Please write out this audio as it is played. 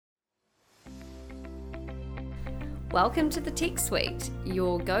Welcome to the Tech Suite,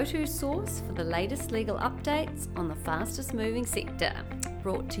 your go-to source for the latest legal updates on the fastest moving sector,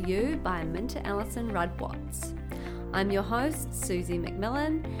 brought to you by Minter Ellison Rudd Watts. I'm your host, Susie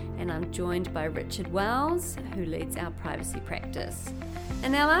McMillan, and I'm joined by Richard Wells, who leads our privacy practice.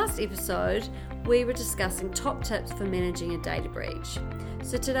 In our last episode, we were discussing top tips for managing a data breach.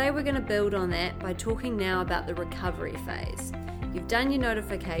 So today we're going to build on that by talking now about the recovery phase. You've done your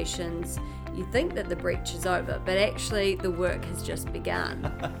notifications, you think that the breach is over, but actually the work has just begun.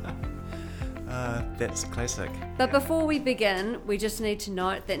 That's classic. But before we begin, we just need to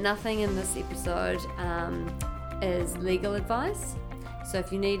note that nothing in this episode is legal advice. So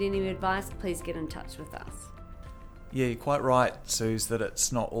if you need any advice, please get in touch with us. Yeah, you're quite right, Suze, that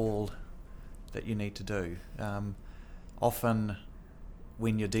it's not all that you need to do. Often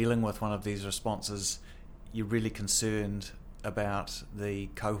when you're dealing with one of these responses, you're really concerned about the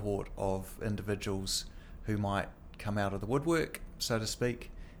cohort of individuals who might come out of the woodwork, so to speak,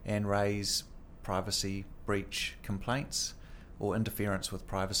 and raise privacy breach complaints or interference with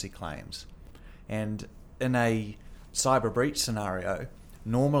privacy claims. And in a cyber breach scenario,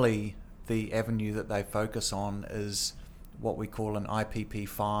 normally the avenue that they focus on is what we call an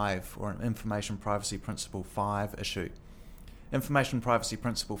IPP5 or an Information Privacy Principle 5 issue. Information Privacy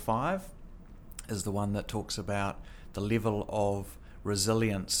Principle 5 is the one that talks about the level of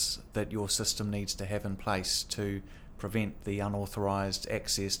resilience that your system needs to have in place to prevent the unauthorized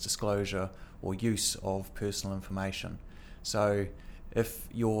access, disclosure, or use of personal information. So if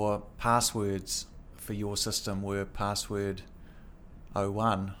your passwords for your system were password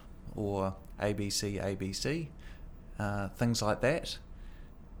 01 or ABC, things like that,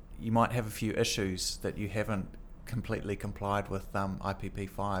 you might have a few issues that you haven't completely complied with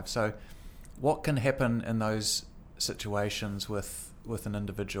IPP5. So what can happen in those situations with an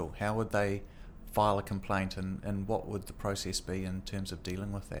individual? How would they file a complaint and what would the process be in terms of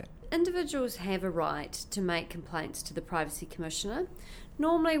dealing with that? Individuals have a right to make complaints to the Privacy Commissioner.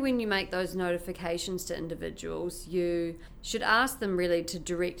 Normally when you make those notifications to individuals, you should ask them really to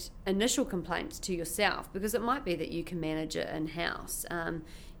direct initial complaints to yourself, because it might be that you can manage it in-house.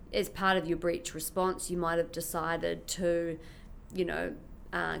 As part of your breach response, you might have decided to,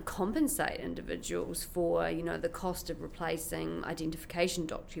 compensate individuals for, the cost of replacing identification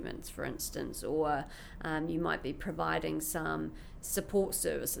documents, for instance, or you might be providing some support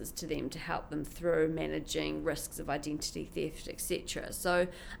services to them to help them through managing risks of identity theft, etc. So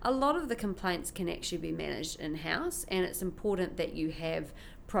a lot of the complaints can actually be managed in-house, and it's important that you have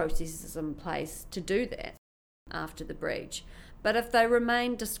processes in place to do that after the breach. But if they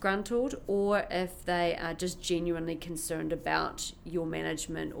remain disgruntled, or if they are just genuinely concerned about your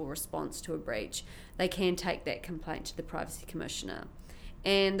management or response to a breach, they can take that complaint to the Privacy Commissioner.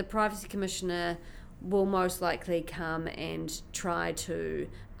 And the Privacy Commissioner will most likely come and try to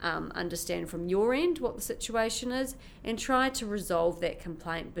understand from your end what the situation is and try to resolve that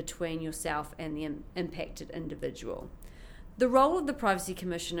complaint between yourself and the impacted individual. The role of the Privacy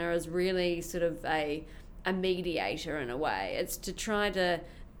Commissioner is really sort of a mediator in a way. It's to try to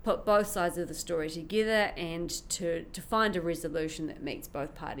put both sides of the story together and to find a resolution that meets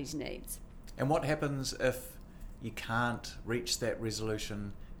both parties' needs. And what happens if you can't reach that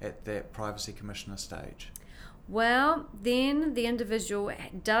resolution at that Privacy Commissioner stage? Well, then the individual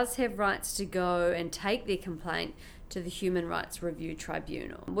does have rights to go and take their complaint to the Human Rights Review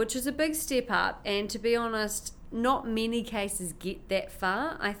Tribunal, which is a big step up, and to be honest, not many cases get that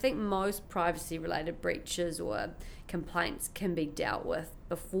far. I think most privacy-related breaches or complaints can be dealt with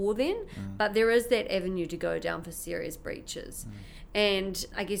before then, but there is that avenue to go down for serious breaches. And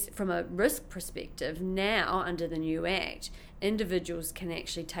I guess from a risk perspective, now under the new Act, individuals can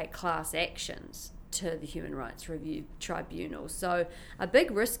actually take class actions to the Human Rights Review Tribunal. So a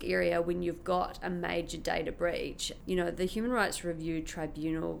big risk area when you've got a major data breach, the Human Rights Review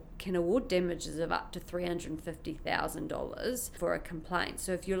Tribunal can award damages of up to $350,000 for a complaint.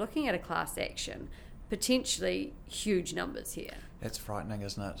 So if you're looking at a class action, potentially huge numbers here. That's frightening,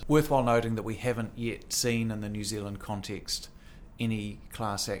 isn't it? Worthwhile noting that we haven't yet seen in the New Zealand context any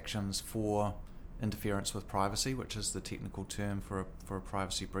class actions for interference with privacy, which is the technical term for a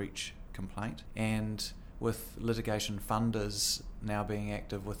privacy breach complaint. And with litigation funders now being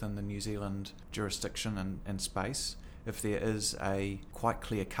active within the New Zealand jurisdiction and space, if there is a quite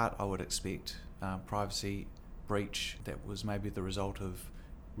clear cut, I would expect, privacy breach that was maybe the result of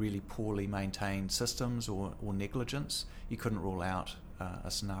really poorly maintained systems or negligence, you couldn't rule out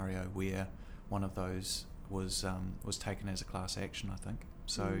a scenario where one of those was taken as a class action, I think.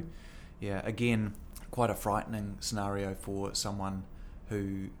 So, yeah, again, quite a frightening scenario for someone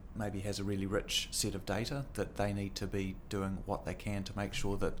who maybe has a really rich set of data, that they need to be doing what they can to make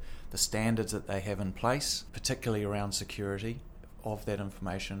sure that the standards that they have in place, particularly around security of that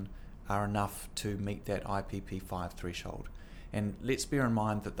information, are enough to meet that IPP5 threshold. And let's bear in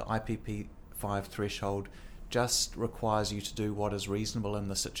mind that the IPP5 threshold just requires you to do what is reasonable in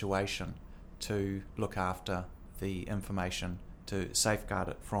the situation to look after the information, to safeguard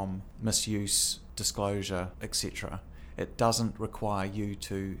it from misuse, disclosure, etc. It doesn't require you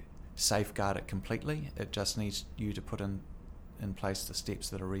to safeguard it completely. It just needs you to put in place the steps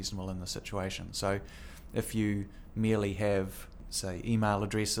that are reasonable in the situation. So if you merely have, say, email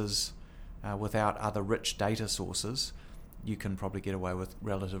addresses without other rich data sources, you can probably get away with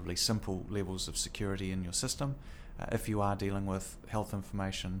relatively simple levels of security in your system. If you are dealing with health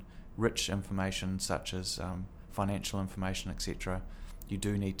information, rich information such as financial information, etc., you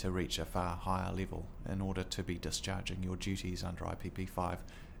do need to reach a far higher level in order to be discharging your duties under IPP5,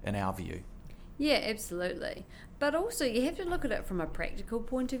 in our view. Yeah, absolutely. But also you have to look at it from a practical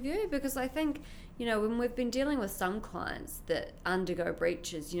point of view, because I think, when we've been dealing with some clients that undergo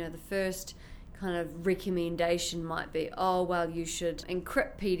breaches, the first kind of recommendation might be, you should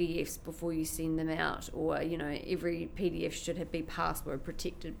encrypt PDFs before you send them out, or, every PDF should be password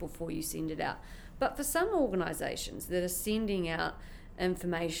protected before you send it out. But for some organisations that are sending out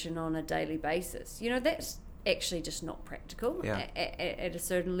information on a daily basis, that's actually just not practical at a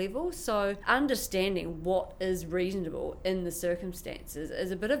certain level. So understanding what is reasonable in the circumstances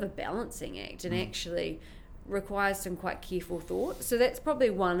is a bit of a balancing act, and actually requires some quite careful thought. So that's probably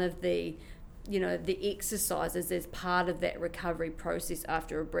one of the exercises as part of that recovery process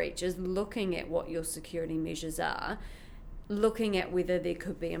after a breach, is looking at what your security measures are, looking at whether there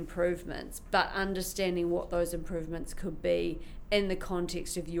could be improvements, but understanding what those improvements could be in the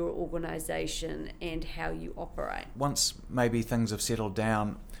context of your organisation and how you operate. Once maybe things have settled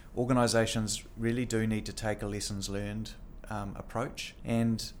down, organisations really do need to take a lessons learned approach,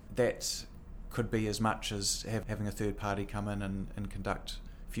 and that could be as much as having a third party come in and conduct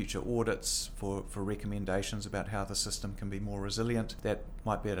future audits for recommendations about how the system can be more resilient. That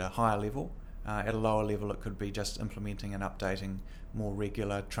might be at a higher level. At a lower level, it could be just implementing and updating more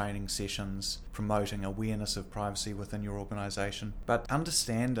regular training sessions, promoting awareness of privacy within your organisation. But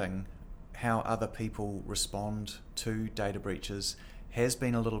understanding how other people respond to data breaches has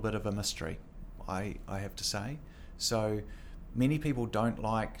been a little bit of a mystery, I have to say. So many people don't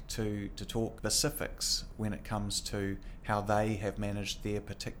like to talk specifics when it comes to how they have managed their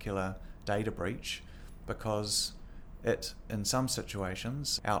particular data breach, because it, in some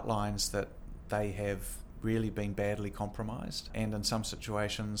situations, outlines that they have really been badly compromised, and in some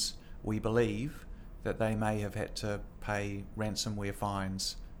situations we believe that they may have had to pay ransomware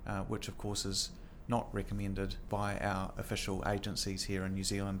fines, which of course is not recommended by our official agencies here in New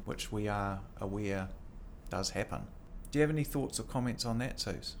Zealand, which we are aware does happen. Do you have any thoughts or comments on that,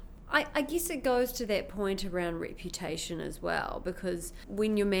 Suze? I guess it goes to that point around reputation as well, because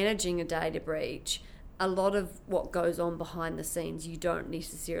when you're managing a data breach, a lot of what goes on behind the scenes you don't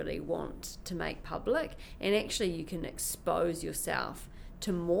necessarily want to make public, and actually you can expose yourself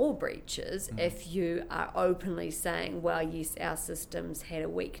to more breaches if you are openly saying, well, yes, our systems had a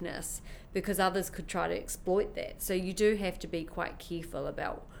weakness, because others could try to exploit that. So you do have to be quite careful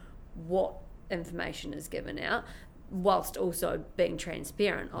about what information is given out, whilst also being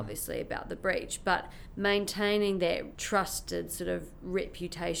transparent, obviously, about the breach. But maintaining that trusted sort of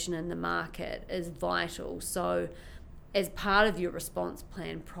reputation in the market is vital. So as part of your response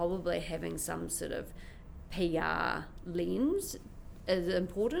plan, probably having some sort of PR lens is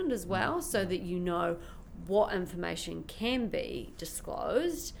important as well, so that you know what information can be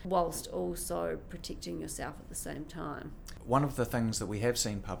disclosed whilst also protecting yourself at the same time. One of the things that we have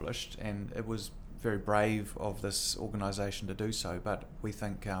seen published, and it was very brave of this organisation to do so, but we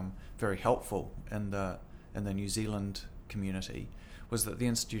think very helpful in the New Zealand community, was that the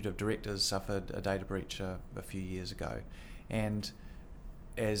Institute of Directors suffered a data breach a few years ago, and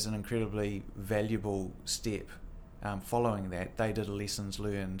as an incredibly valuable step following that, they did a lessons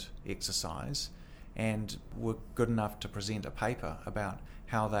learned exercise and were good enough to present a paper about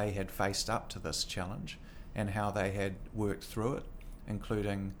how they had faced up to this challenge and how they had worked through it,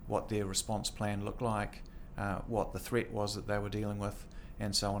 including what their response plan looked like, what the threat was that they were dealing with,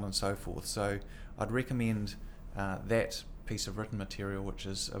 and so on and so forth. So I'd recommend that piece of written material, which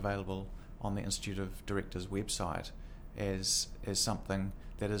is available on the Institute of Directors website, as something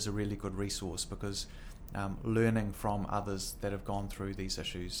that is a really good resource, because learning from others that have gone through these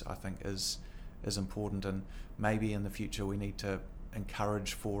issues, I think, is important. And maybe in the future we need to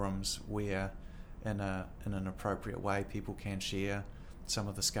encourage forums where in an appropriate way people can share some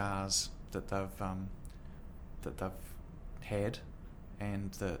of the scars that they've had,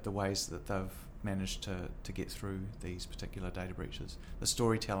 and the ways that they've managed to get through these particular data breaches. The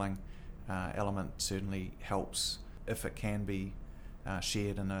storytelling element certainly helps if it can be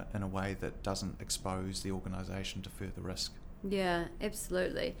shared in a way that doesn't expose the organisation to further risk. Yeah,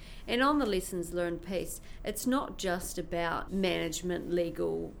 absolutely. And on the lessons learned piece, it's not just about management,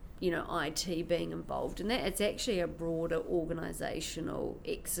 legal, IT being involved in that. It's actually a broader organisational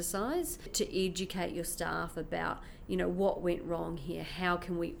exercise to educate your staff about, what went wrong here, how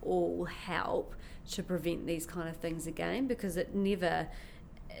can we all help to prevent these kind of things again, because it never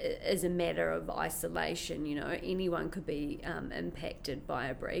is a matter of isolation. Anyone could be impacted by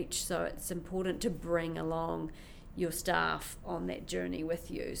a breach, so it's important to bring along your staff on that journey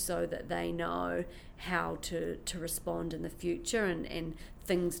with you so that they know how to respond in the future and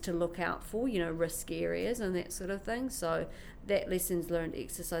things to look out for, risk areas and that sort of thing. So that lessons learned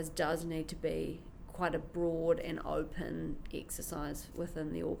exercise does need to be quite a broad and open exercise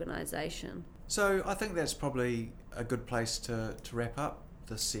within the organisation. So I think that's probably a good place to wrap up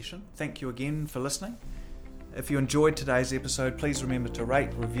this session. Thank you again for listening. If you enjoyed today's episode, please remember to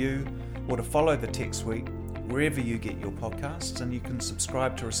rate, review, or to follow the Tech Suite wherever you get your podcasts, and you can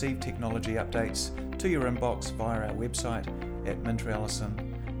subscribe to receive technology updates to your inbox via our website at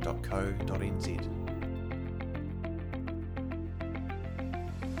minterellison.co.nz.